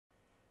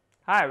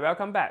Hi,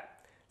 welcome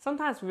back.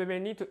 Sometimes we may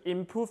need to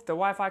improve the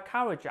Wi-Fi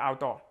coverage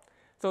outdoor,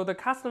 so the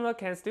customer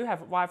can still have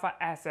Wi-Fi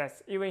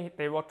access even if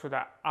they walk to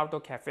the outdoor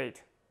cafe.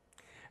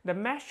 The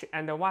Mesh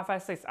and the Wi-Fi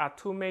 6 are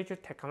two major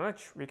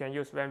technologies we can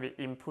use when we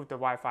improve the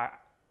Wi-Fi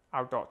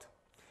outdoor.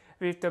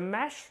 With the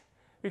Mesh,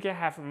 we can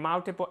have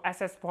multiple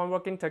access points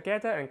working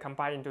together and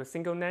combine into a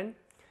single LAN.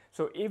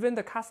 So even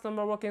the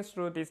customer working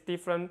through these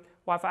different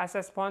Wi-Fi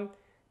access points,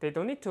 they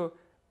don't need to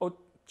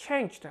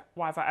change the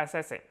Wi-Fi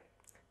accessing.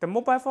 The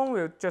mobile phone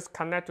will just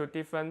connect to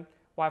different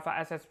Wi-Fi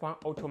access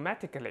points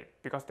automatically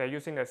because they're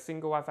using a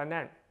single Wi-Fi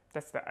LAN.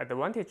 That's the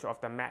advantage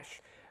of the Mesh.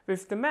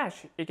 With the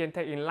Mesh, it can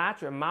take in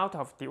large amount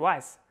of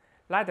devices.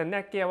 Like the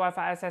Netgear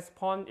Wi-Fi access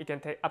point, it can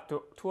take up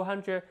to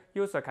 200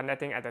 users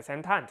connecting at the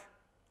same time.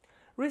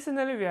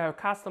 Recently, we have a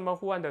customer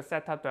who wants to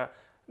set up the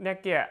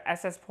Netgear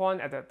access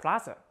point at the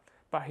plaza,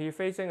 but he's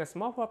facing a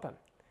small problem.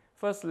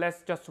 First,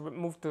 let's just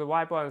move to the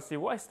whiteboard and see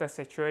what is the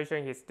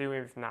situation he's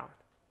dealing with now.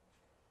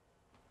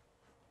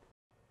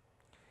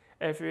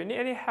 If you need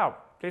any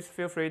help, please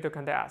feel free to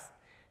contact us.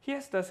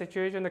 Here's the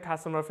situation the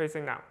customer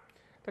facing now.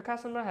 The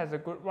customer has a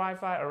good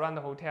Wi-Fi around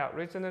the hotel.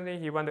 Recently,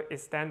 he wants to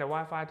extend the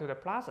Wi-Fi to the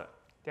plaza.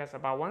 There's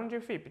about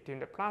 100 feet between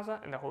the plaza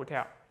and the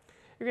hotel.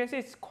 You can see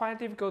it's quite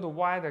difficult to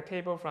wire the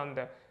cable from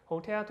the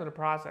hotel to the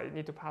plaza. You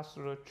need to pass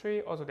through a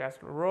tree. Also, there's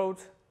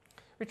roads,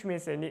 which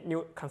means they need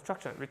new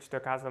construction, which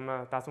the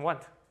customer doesn't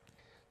want.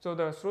 So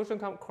the solution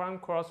come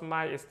across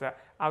mind is the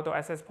outdoor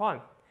access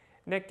point.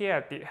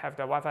 Netgear did have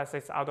the Wi-Fi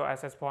 6 outdoor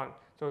access point,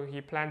 so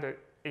he planned to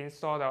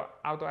install the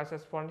outdoor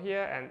access point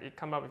here, and it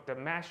come up with the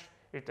Mesh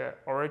with the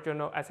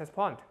original access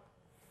point.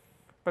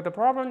 But the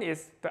problem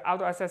is the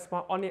outdoor access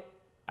point only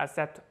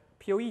accept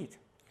PoE,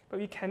 but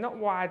we cannot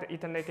wire the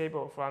Ethernet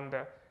cable from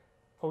the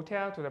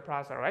hotel to the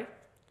plaza, right?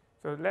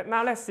 So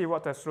now let's see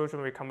what the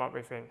solution we come up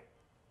with.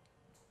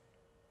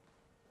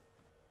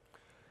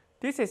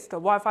 This is the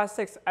Wi-Fi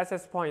 6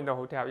 access point in the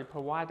hotel. It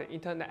provides the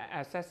internet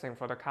accessing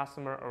for the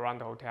customer around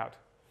the hotel.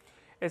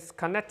 It's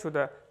connected to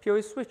the PoE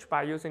switch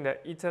by using the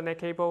Ethernet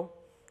cable,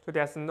 so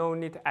there's no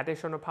need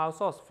additional power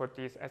source for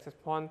this access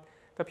point.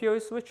 The PoE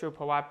switch will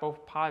provide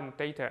both power and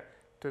data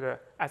to the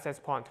access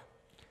point.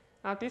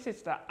 Now this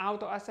is the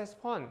outdoor access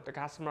point the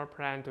customer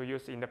plans to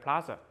use in the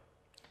plaza.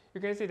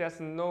 You can see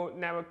there's no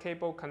network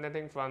cable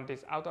connecting from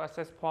this outdoor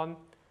access point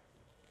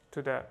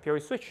to the PoE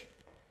switch.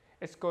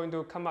 It's going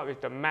to come up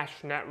with the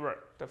Mesh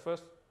network, the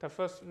first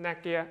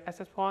Netgear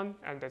access point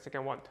and the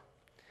second one.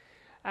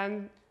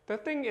 And the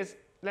thing is,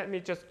 let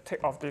me just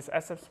take off this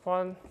access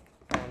point,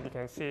 and you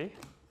can see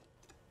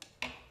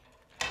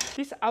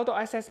this outdoor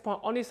access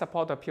point only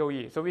supports the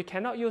PoE, so we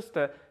cannot use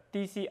the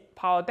DC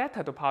power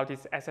data to power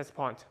this access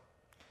point.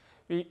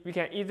 We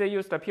can either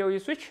use the PoE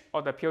switch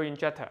or the PoE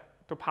injector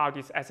to power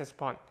this access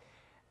point.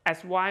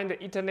 As wiring the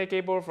Ethernet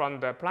cable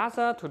from the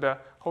plaza to the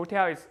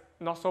hotel is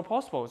not so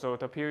possible, so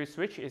the PoE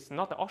switch is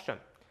not the option.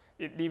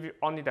 It leaves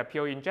only the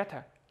PoE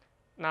injector.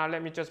 Now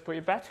let me just put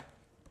it back.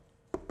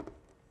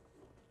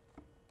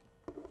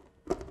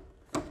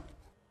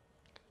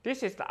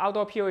 This is the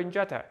outdoor PoE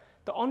injector.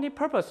 The only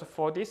purpose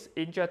for this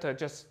injector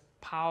just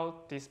power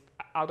this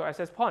outdoor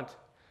access point.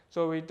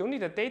 So we don't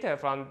need the data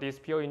from this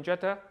PoE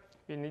injector.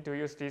 We need to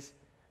use this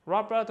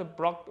rubber to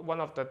block one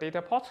of the data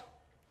ports.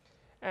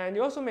 And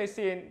you also may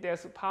see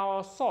there's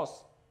power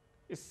source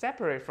is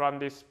separate from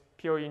this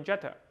PoE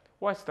injector.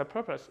 What's the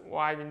purpose?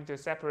 Why we need to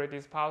separate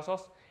this power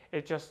source?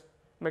 It just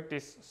makes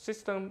this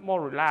system more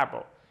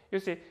reliable. You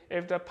see,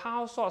 if the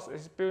power source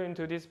is built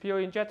into this PoE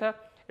injector,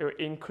 it will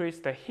increase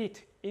the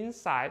heat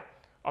inside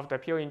of the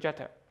PoE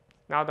injector.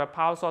 Now the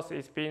power source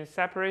is being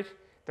separated,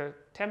 the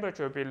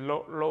temperature will be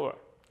lower.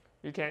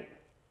 You can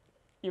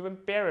even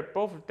bury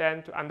both of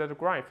them under the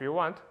ground if you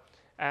want.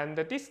 And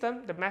the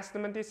distance, the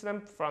maximum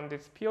distance from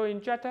this PoE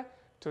injector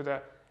to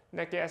the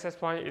Netgear access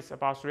point is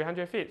about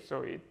 300 feet.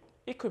 So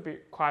it could be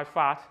quite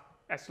fast.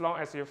 As long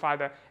as you find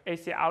the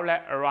AC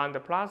outlet around the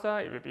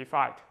plaza, it will be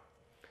fine.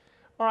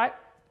 Alright,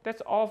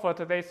 that's all for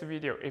today's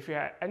video. If you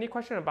have any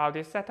question about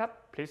this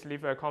setup, please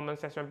leave a comment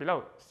section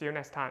below. See you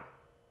next time.